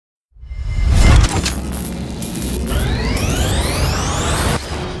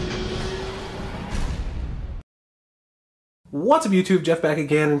What's up YouTube, Jeff back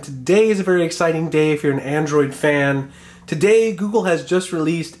again, and today is a very exciting day if you're an Android fan. Today, Google has just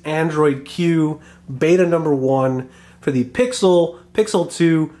released Android Q beta number 1 for the Pixel, Pixel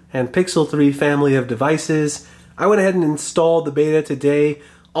 2, and Pixel 3 family of devices. I went ahead and installed the beta today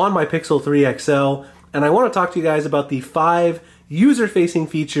on my Pixel 3 XL, and I want to talk to you guys about the 5 user-facing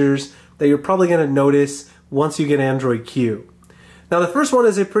features that you're probably going to notice once you get Android Q. Now the first one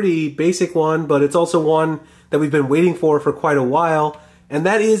is a pretty basic one, but it's also one that we've been waiting for quite a while, and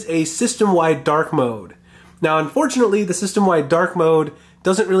that is a system-wide dark mode. Now unfortunately, the system-wide dark mode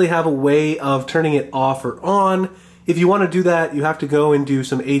doesn't really have a way of turning it off or on. If you want to do that, you have to go and do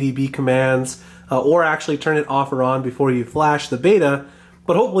some ADB commands or actually turn it off or on before you flash the beta,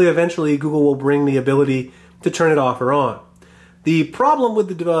 but hopefully eventually Google will bring the ability to turn it off or on. The problem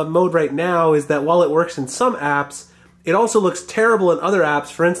with the mode right now is that while it works in some apps, it also looks terrible in other apps.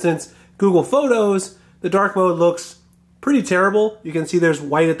 For instance, Google Photos, the dark mode looks pretty terrible. You can see there's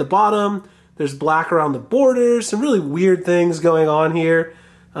white at the bottom, there's black around the borders, some really weird things going on here.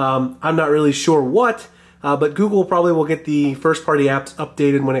 I'm not really sure what, but Google probably will get the first-party apps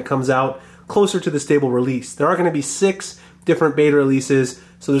updated when it comes out closer to the stable release. There are going to be 6 different beta releases,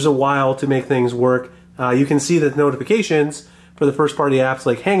 so there's a while to make things work. You can see that notifications for the first-party apps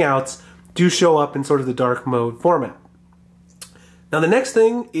like Hangouts do show up in sort of the dark mode format. Now the next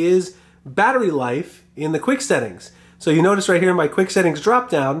thing is battery life in the quick settings. So you notice right here in my quick settings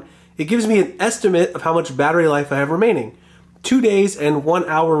drop-down, it gives me an estimate of how much battery life I have remaining. 2 days and 1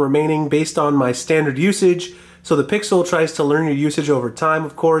 hour remaining based on my standard usage. So the Pixel tries to learn your usage over time,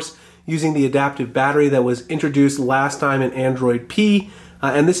 of course, using the adaptive battery that was introduced last time in Android P.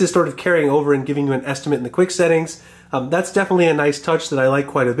 And this is sort of carrying over and giving you an estimate in the quick settings. That's definitely a nice touch that I like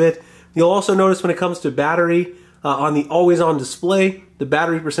quite a bit. You'll also notice when it comes to battery, on the always-on display, the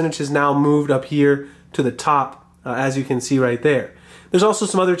battery percentage has now moved up here to the top, as you can see right there. There's also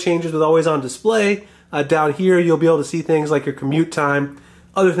some other changes with always-on display. Down here, you'll be able to see things like your commute time,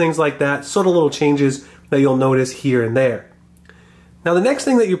 other things like that, sort of little changes that you'll notice here and there. Now, the next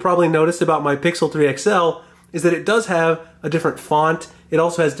thing that you probably noticed about my Pixel 3 XL is that it does have a different font. It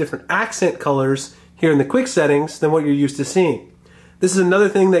also has different accent colors here in the quick settings than what you're used to seeing. This is another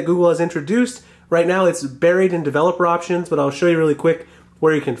thing that Google has introduced. Right now it's buried in developer options, but I'll show you really quick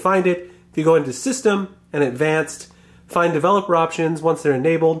where you can find it. If you go into System and Advanced, find developer options once they're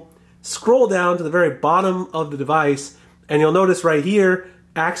enabled, scroll down to the very bottom of the device, and you'll notice right here,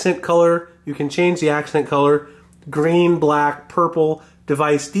 accent color, you can change the accent color, green, black, purple,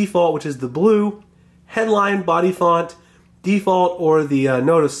 device default, which is the blue, headline body font, default, or the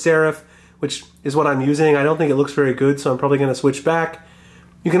note of serif, which is what I'm using. I don't think it looks very good, so I'm probably going to switch back.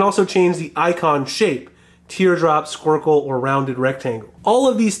 You can also change the icon shape, teardrop, squircle, or rounded rectangle. All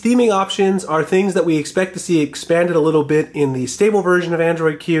of these theming options are things that we expect to see expanded a little bit in the stable version of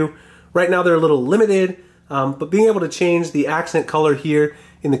Android Q. Right now they're a little limited, but being able to change the accent color here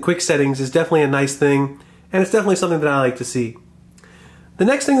in the quick settings is definitely a nice thing, and it's definitely something that I like to see. The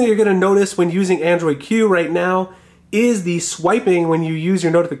next thing that you're going to notice when using Android Q right now is the swiping when you use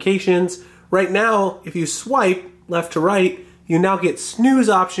your notifications. Right now, if you swipe left to right, you now get snooze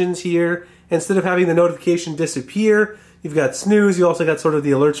options here. Instead of having the notification disappear, you've got snooze. You also got sort of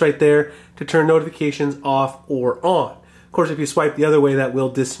the alerts right there to turn notifications off or on. Of course, if you swipe the other way, that will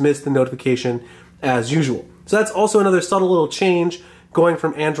dismiss the notification as usual. So that's also another subtle little change going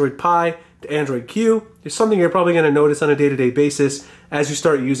from Android Pie to Android Q. It's something you're probably going to notice on a day-to-day basis as you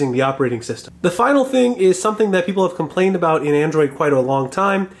start using the operating system. The final thing is something that people have complained about in Android quite a long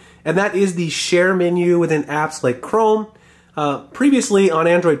time, and that is the share menu within apps like Chrome. Previously on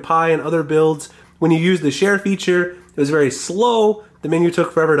Android Pie and other builds, when you used the share feature, it was very slow, the menu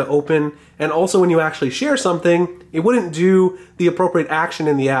took forever to open, and also when you actually share something, it wouldn't do the appropriate action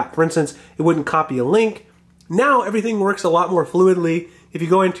in the app. For instance, it wouldn't copy a link. Now everything works a lot more fluidly. If you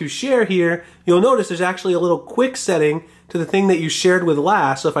go into share here, you'll notice there's actually a little quick setting to the thing that you shared with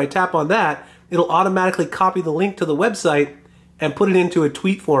last. So if I tap on that, it'll automatically copy the link to the website and put it into a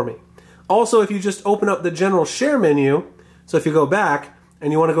tweet for me. Also, if you just open up the general share menu, so if you go back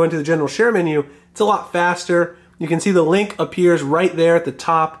and you want to go into the general share menu, it's a lot faster. You can see the link appears right there at the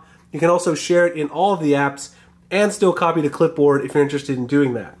top. You can also share it in all of the apps and still copy to clipboard if you're interested in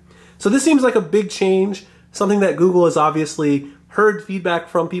doing that. So this seems like a big change, something that Google has obviously heard feedback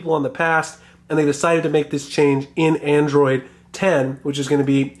from people in the past, and they decided to make this change in Android 10, which is going to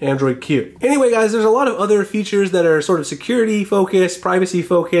be Android Q. Anyway, guys, there's a lot of other features that are sort of security focused, privacy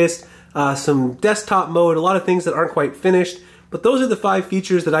focused, some desktop mode, a lot of things that aren't quite finished, but those are the 5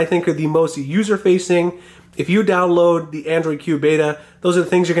 features that I think are the most user-facing. If you download the Android Q beta, those are the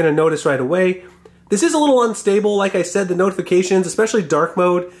things you're going to notice right away. This is a little unstable. Like I said, the notifications, especially dark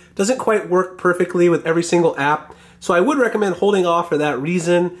mode, doesn't quite work perfectly with every single app. So I would recommend holding off for that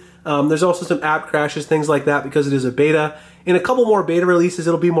reason. There's also some app crashes, things like that, because it is a beta. In a couple more beta releases,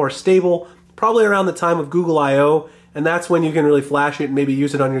 it'll be more stable, probably around the time of Google I/O, and that's when you can really flash it and maybe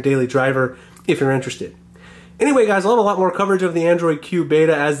use it on your daily driver if you're interested. Anyway, guys, I'll have a lot more coverage of the Android Q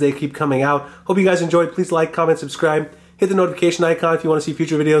beta as they keep coming out. Hope you guys enjoyed. Please like, comment, subscribe. Hit the notification icon if you want to see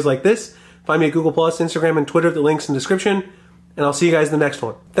future videos like this. Find me at Google+, Instagram, and Twitter. The link's in the description. And I'll see you guys in the next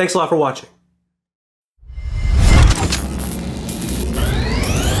one. Thanks a lot for watching.